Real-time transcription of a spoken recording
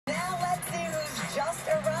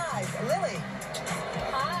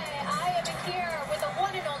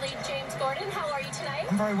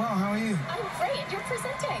very well. How are you? I'm great. You're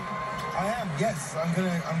presenting. I am. Yes, I'm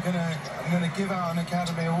gonna give out an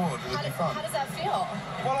Academy Award. It'll be fun. How does that feel?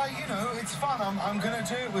 Well, you know, it's fun. I'm gonna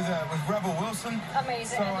do it with Rebel Wilson.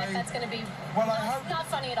 Amazing. So That's gonna be. Well, not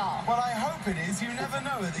funny at all. Well, I hope it is. You never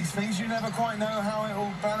know at these things. You never quite know how it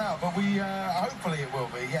will pan out. But we hopefully it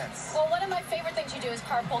will be. Yes. Well, one of my favorite things you do is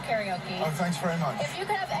carpool karaoke. Oh, thanks very much. If you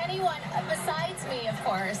could have anyone besides me, of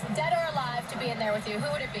course, dead or alive, to be in there with you,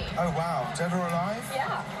 who would it be? Oh wow, dead or alive?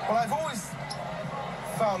 Yeah. Well, I've always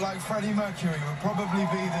felt like Freddie Mercury would probably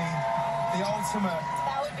be the ultimate.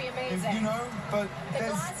 That would be amazing. You know, but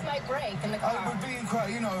the glass might break in the car. It would be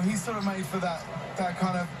incredible. You know, he's sort of made for that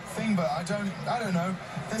kind of thing. But I don't know.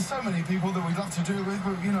 There's so many people that we'd love to do it with,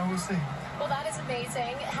 but you know, we'll see. Well, that is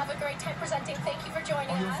amazing. Have a great time presenting. Thank you for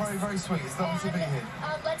joining us. You're very, very sweet. It's lovely to be here.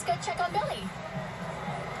 Let's go check on Billy.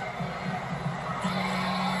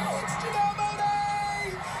 It's Janelle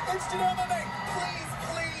Monae! It's Janelle Monae!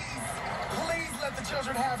 Please let the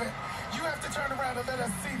children have it. You have to turn around and let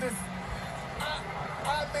us see this.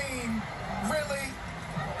 I mean, really?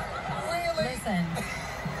 Listen,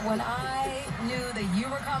 when I knew that you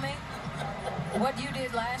were coming, what you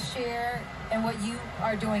did last year and what you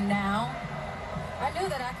are doing now, I knew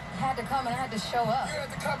that I had to come and I had to show up. You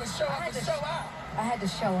had to come and show up and show out. I had to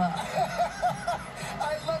show up.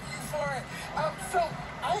 I love you for it. So,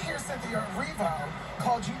 I hear Cynthia Erivo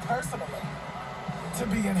called you personally to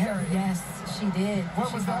be in Harriet. Yes, she did.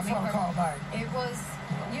 What was that phone call like? It was,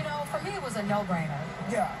 you know, for me it was a no-brainer.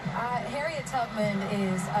 Yeah. Harriet Tubman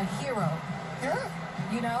is a hero. Yeah.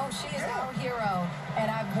 You know, she is our hero.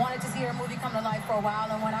 And I've wanted to see her movie come to life for a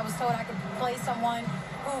while. And when I was told I could play someone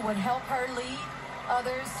who would help her lead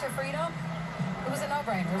others to freedom, it was a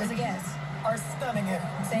no-brainer. It was a yes. Are stunning it.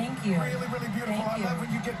 Thank you. Really, really beautiful. I love when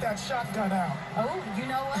you get that shotgun out. Oh, you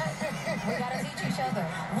know what? We got to teach each other.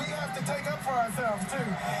 We have to take up for ourselves, too.